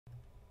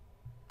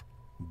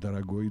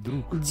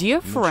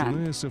Dear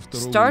friend,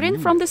 starting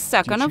from the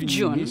 2nd of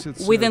June,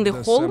 within the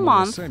whole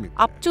month,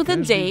 up to the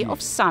day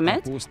of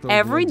summit,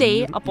 every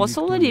day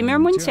Apostle Vladimir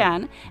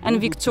Muntian and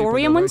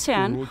Victoria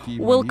Muntian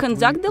will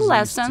conduct the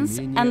lessons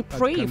and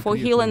pray for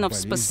healing of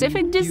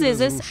specific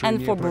diseases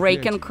and for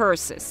breaking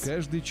curses.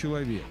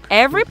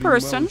 Every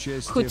person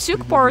who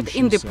took part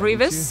in the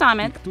previous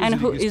summit and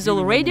who is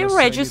already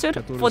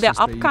registered for the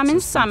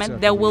upcoming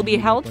summit that will be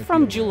held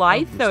from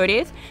July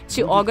 30th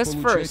to August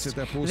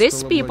 1st,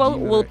 these people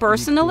will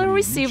personally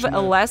receive a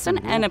lesson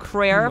and a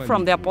prayer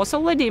from the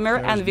Apostle Vladimir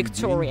and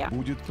Victoria.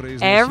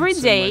 Every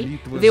day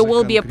there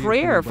will be a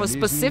prayer for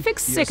specific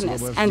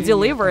sickness and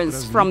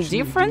deliverance from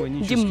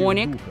different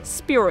demonic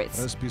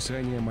spirits.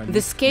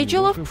 The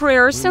schedule of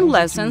prayers and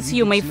lessons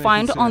you may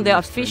find on the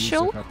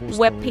official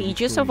web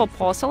pages of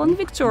Apostle and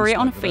Victoria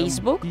on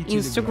Facebook,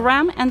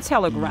 Instagram and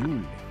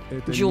Telegram.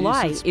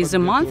 July is a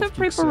month of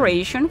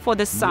preparation for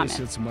the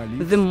summit,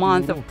 the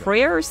month of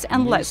prayers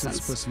and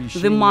lessons,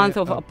 the month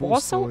of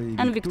Apostle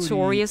and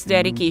Victoria's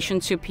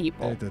dedication to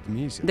people.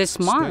 This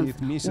month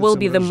will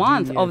be the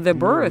month of the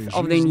birth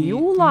of the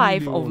new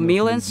life of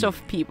millions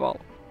of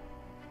people.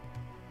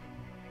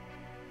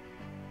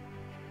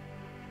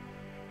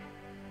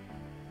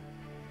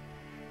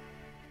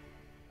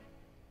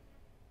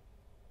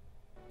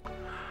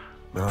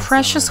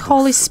 Precious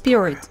Holy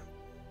Spirit,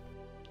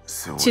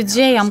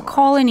 today I'm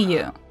calling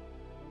you.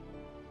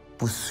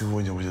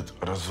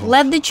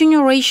 Let the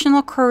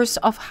generational curse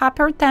of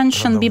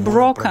hypertension be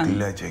broken.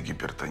 The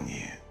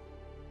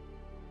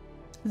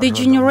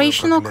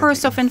generational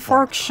curse of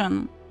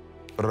infarction.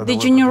 The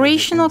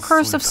generational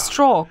curse of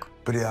stroke.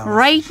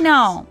 Right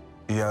now,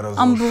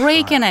 I'm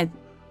breaking it.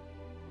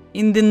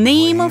 In the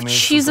name of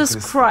Jesus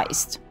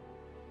Christ.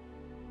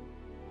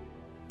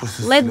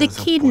 Let the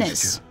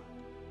kidneys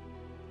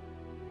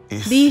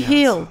be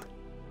healed,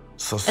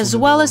 as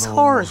well as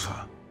heart,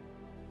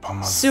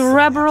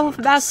 cerebral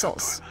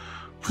vessels.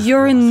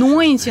 Your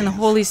anointing,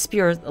 Holy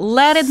Spirit,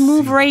 let it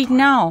move right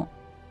now.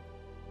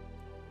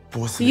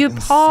 Your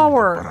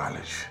power,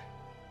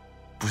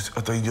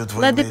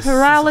 let the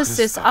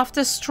paralysis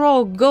after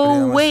stroke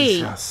go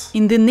away.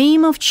 In the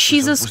name of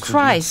Jesus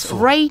Christ,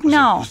 right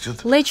now,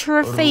 let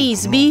your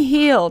face be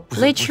healed.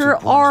 Let your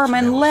arm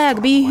and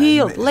leg be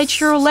healed. Let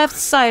your left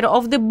side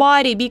of the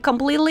body be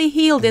completely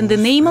healed in the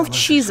name of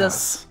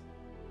Jesus.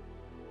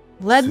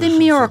 Let the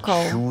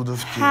miracle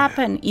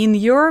happen in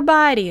your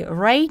body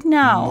right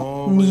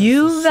now.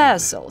 New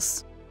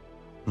vessels,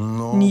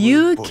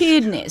 new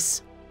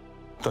kidneys.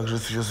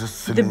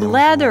 The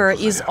bladder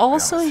is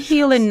also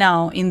healing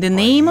now in the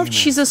name of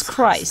Jesus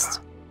Christ.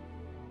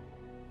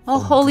 Oh,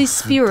 Holy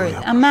Spirit,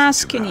 I'm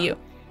asking you,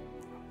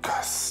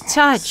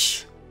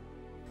 touch,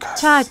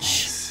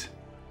 touch,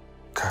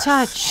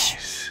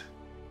 touch,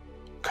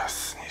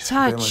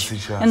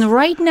 touch. And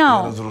right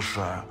now,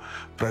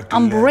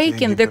 I'm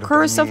breaking the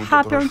curse of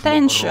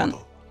hypertension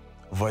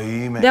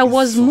that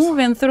was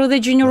moving through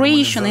the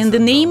generation in the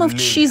name of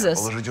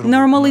Jesus.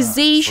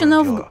 Normalization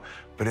of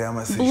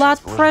blood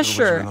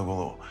pressure.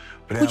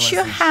 Put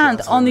your hand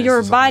on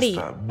your body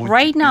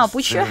right now.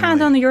 Put your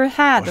hand on your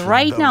head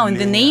right now. In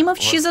the name of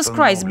Jesus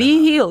Christ, be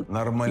healed.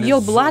 Your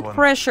blood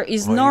pressure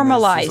is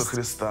normalized.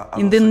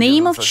 In the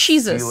name of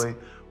Jesus.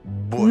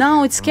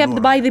 Now it's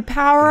kept by the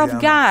power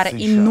of God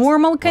in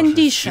normal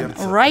condition.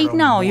 Right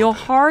now, your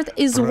heart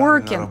is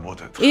working.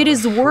 It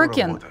is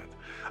working.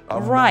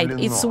 Right,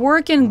 it's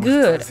working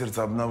good.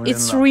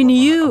 It's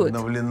renewed.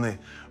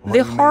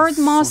 The heart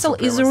muscle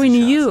is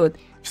renewed.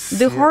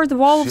 The heart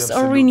valves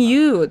are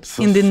renewed.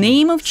 In the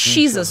name of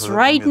Jesus,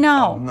 right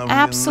now,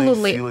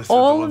 absolutely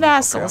all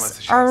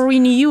vessels are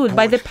renewed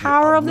by the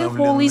power of the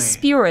Holy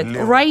Spirit.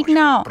 Right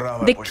now,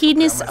 the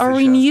kidneys are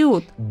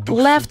renewed.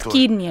 Left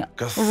kidney,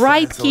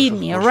 right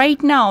kidney.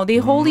 Right now, the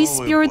Holy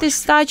Spirit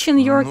is touching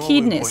your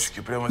kidneys.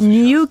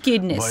 New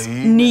kidneys,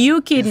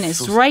 new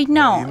kidneys. Right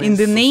now, in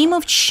the name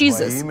of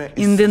Jesus.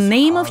 In the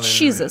name of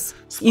Jesus.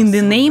 In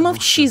the name of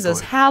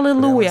Jesus.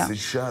 Hallelujah.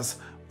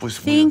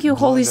 Thank you,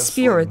 Holy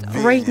Spirit,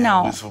 right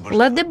now.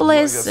 Let the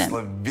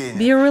blessing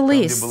be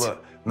released.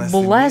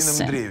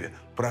 Blessing.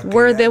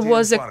 Where there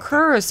was a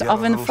curse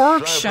of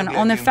infarction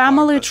on a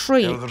family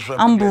tree,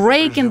 I'm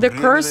breaking the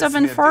curse of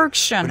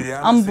infarction.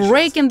 I'm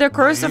breaking the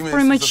curse of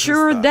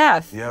premature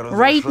death.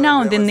 Right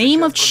now, in the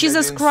name of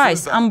Jesus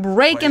Christ, I'm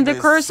breaking the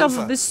curse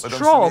of the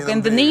stroke.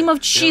 In the name of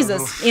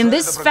Jesus, in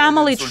this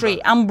family tree,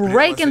 I'm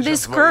breaking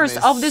this curse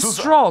of the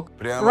stroke.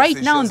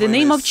 Right now, in the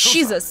name of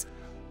Jesus.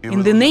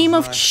 In the name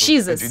of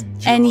Jesus.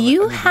 And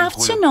you have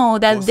to know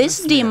that these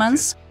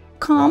demons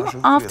come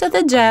after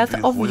the death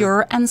of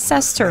your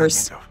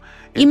ancestors.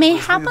 It may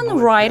happen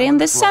right in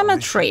the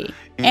cemetery.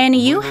 And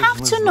you have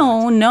to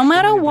know, no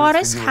matter what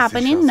is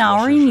happening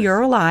now in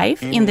your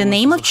life, in the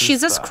name of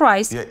Jesus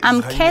Christ,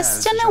 I'm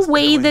casting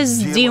away this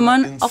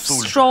demon of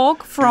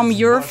stroke from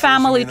your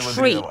family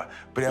tree.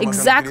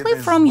 exactly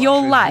from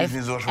your life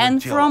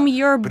and from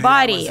your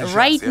body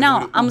right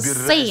now. I'm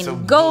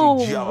saying,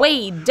 go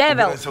away,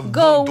 devil,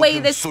 go away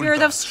the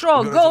spirit of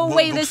stroke, go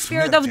away the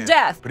spirit of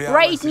death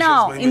right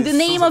now in the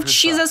name of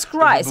Jesus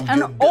Christ.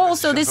 And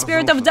also the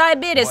spirit of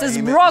diabetes is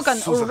broken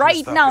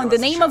right now in the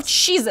name of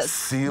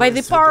Jesus by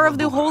the power of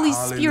the Holy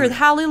Spirit.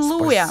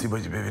 Hallelujah.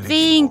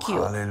 Thank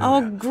you,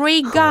 oh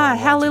great God.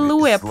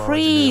 Hallelujah.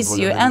 Praise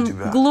you and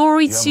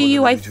glory to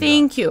you. I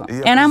thank you.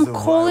 And I'm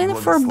calling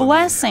for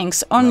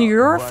blessings on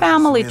your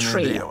family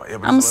tree.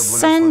 I'm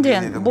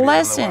sending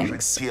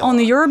blessings on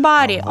your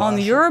body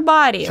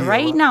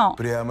right now.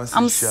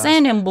 I'm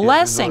sending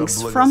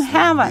blessings from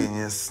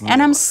heaven.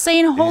 And I'm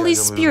saying, Holy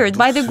Spirit,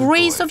 by the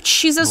grace of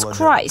Jesus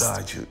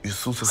Christ,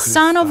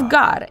 Son of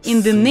God,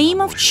 in the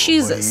name of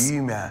Jesus,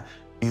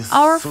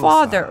 our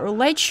Father,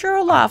 let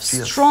your love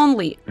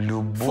strongly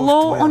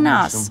flow on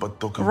us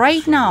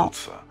right now.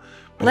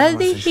 Let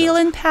the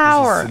healing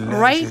power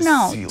right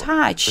now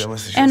touch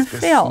and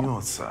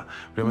fill.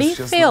 Be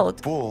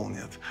filled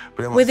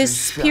with the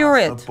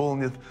Spirit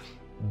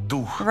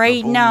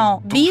right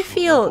now. Be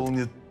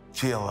filled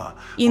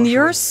in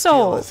your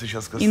soul,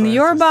 in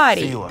your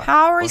body.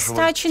 Power is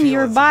touching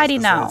your body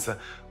now.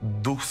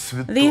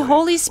 The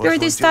Holy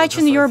Spirit is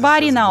touching your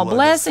body now.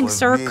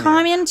 Blessings are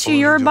coming to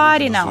your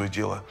body now.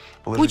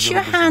 Put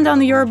your hand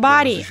on your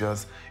body.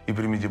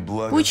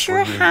 Put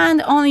your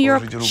hand on your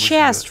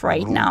chest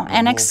right now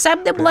and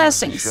accept the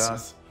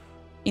blessings.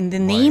 In the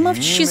name of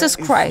Jesus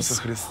Christ,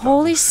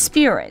 Holy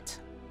Spirit.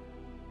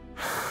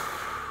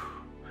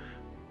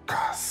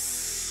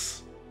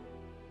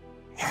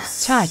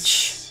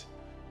 Touch.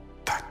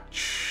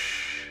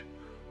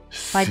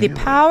 By the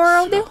power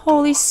of the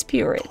Holy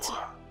Spirit,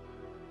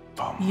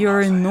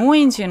 your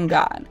anointing,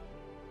 God.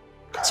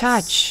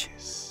 Touch.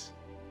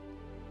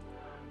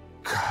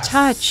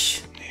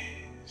 Touch.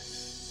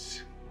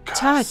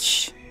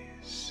 Touch.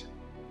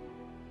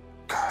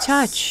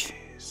 Touch.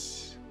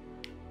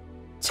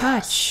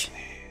 Touch.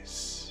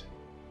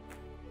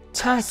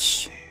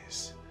 Touch.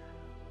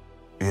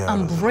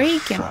 I'm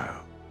breaking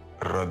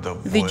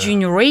the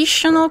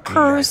generational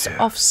curse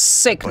of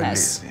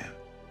sickness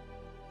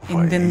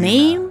in the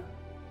name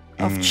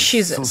of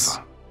Jesus.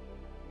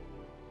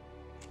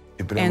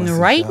 And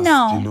right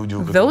now,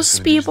 those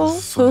people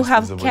who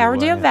have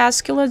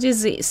cardiovascular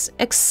disease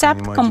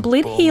accept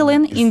complete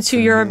healing into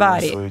your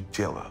body.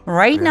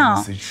 Right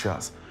now,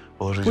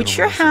 put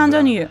your hand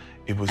on you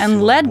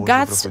and let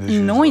God's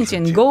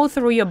anointing go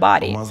through your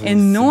body.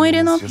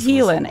 Anointing of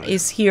healing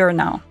is here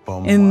now.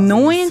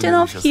 Anointing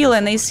of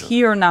healing is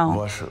here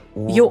now.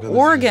 Your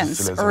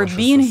organs are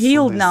being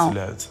healed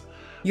now.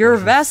 Your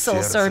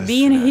vessels are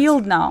being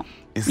healed now.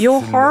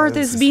 Your heart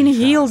is being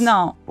healed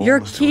now. Your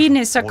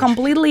kidneys are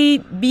completely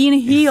being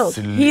healed.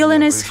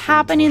 Healing is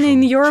happening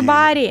in your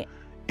body,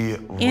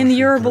 in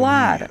your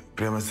blood.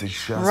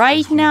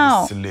 Right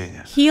now,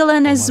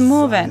 healing is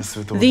moving.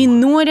 The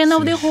anointing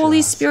of the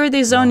Holy Spirit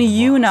is on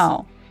you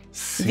now.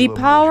 The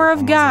power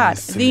of God,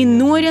 the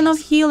anointing of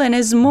healing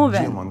is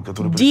moving.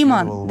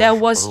 Demon that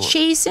was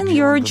chasing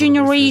your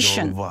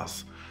generation,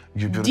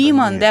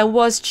 demon that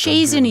was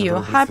chasing you,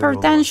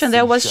 hypertension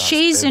that was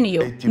chasing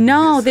you,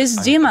 now these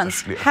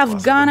demons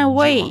have gone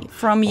away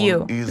from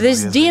you.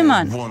 This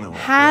demon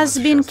has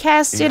been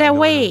casted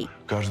away.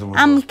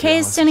 I'm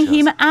casting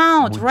him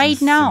out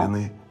right now.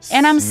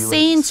 And I'm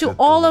saying to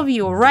all of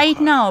you right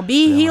now,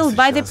 be healed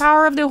by the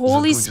power of the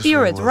Holy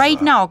Spirit.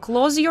 Right now,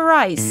 close your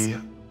eyes.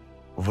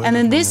 And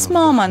in this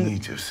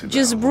moment,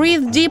 just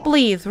breathe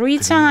deeply 3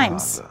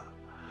 times.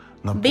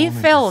 Be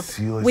filled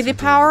with the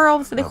power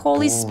of the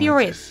Holy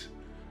Spirit.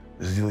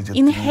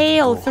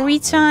 Inhale 3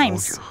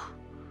 times.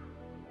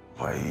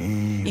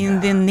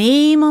 In the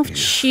name of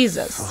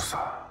Jesus.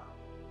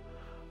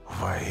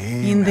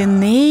 In the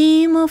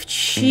name of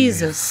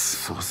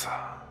Jesus.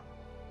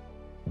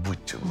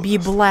 Be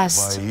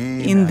blessed.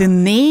 In the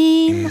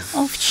name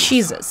of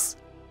Jesus.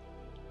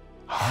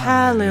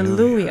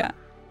 Hallelujah.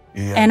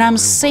 And I'm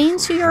saying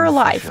to your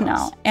life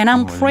now, and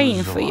I'm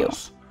praying for you.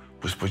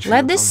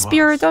 Let the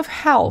spirit of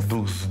health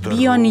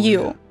be on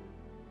you.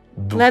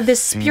 Let the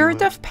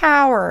spirit of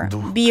power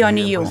be on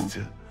you.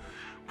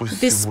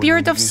 The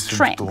spirit of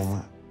strength.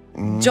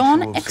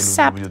 Don't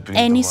accept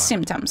any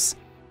symptoms.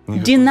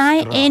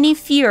 Deny any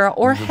fear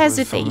or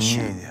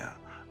hesitation.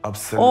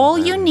 All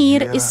you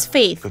need is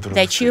faith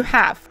that you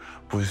have.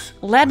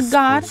 Let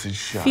God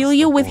fill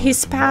you with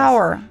His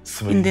power.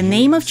 In the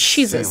name of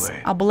Jesus,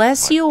 I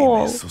bless you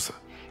all.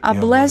 I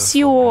bless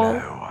you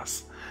all.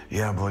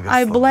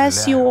 I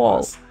bless you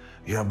all.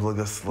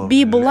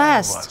 Be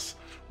blessed.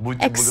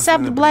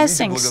 Accept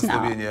blessings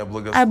now.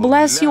 I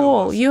bless you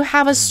all. You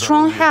have a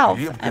strong health.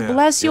 I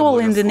bless you all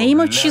in the name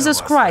of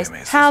Jesus Christ.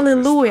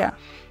 Hallelujah.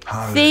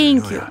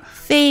 Thank you.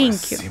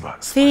 Thank you.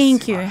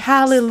 Thank you.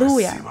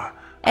 Hallelujah.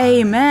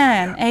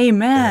 Amen.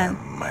 Amen.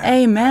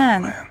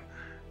 Amen.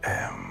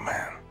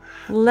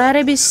 Let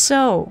it be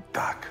so.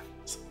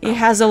 It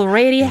has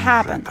already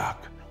happened.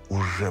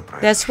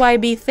 That's why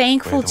be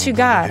thankful to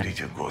God.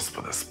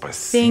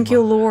 Thank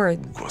you,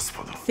 Lord.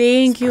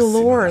 Thank you,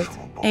 Lord.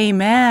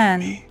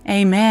 Amen.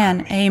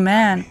 Amen.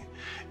 Amen.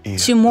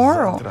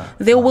 Tomorrow,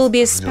 there will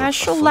be a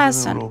special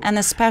lesson and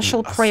a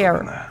special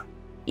prayer.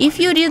 If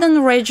you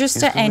didn't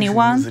register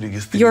anyone,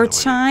 your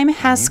time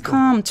has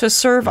come to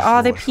serve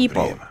other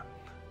people,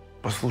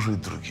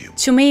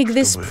 to make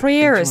these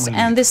prayers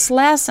and these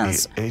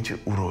lessons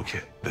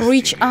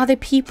reach other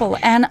people,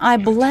 and I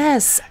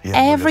bless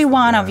every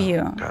one of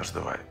you.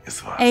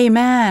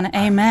 Amen,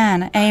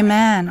 amen,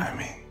 amen.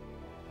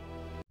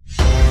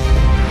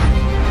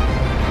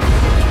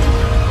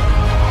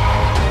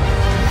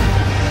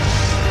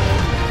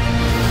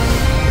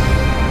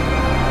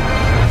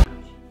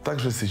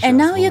 And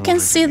now you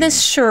can see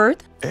this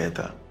shirt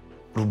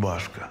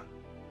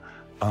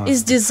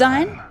is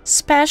designed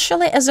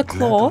specially as a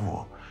cloth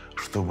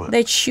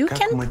that you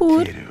can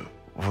put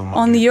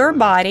on your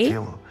body.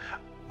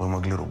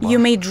 You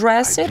may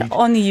dress it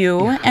on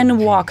you and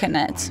walk in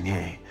it.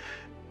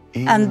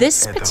 And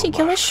this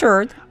particular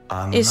shirt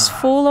is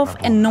full of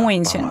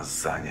anointing.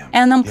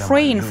 And I'm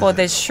praying for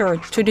this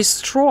shirt to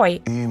destroy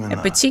a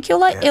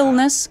particular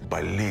illness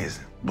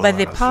by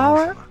the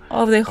power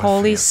of the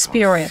Holy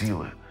Spirit.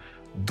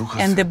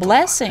 And the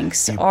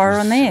blessings are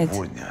on it.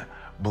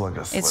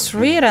 It's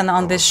written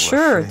on this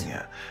shirt,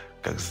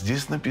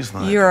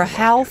 you're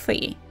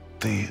healthy.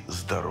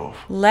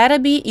 Let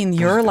it be in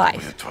your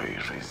life.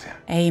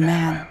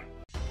 Amen.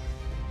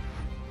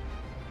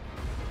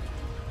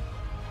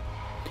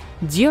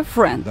 Dear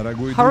friend,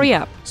 hurry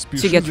up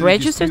to get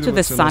registered to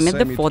the summit,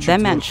 The Fourth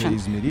Dimension,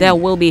 that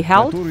will be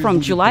held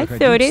from July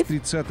 30th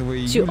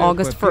to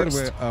August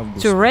 1st.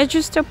 To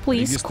register,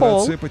 please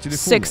call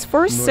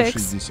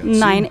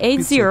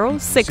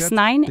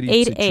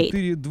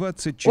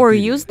 646-980-6988 or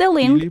use the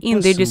link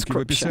in the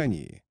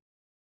description.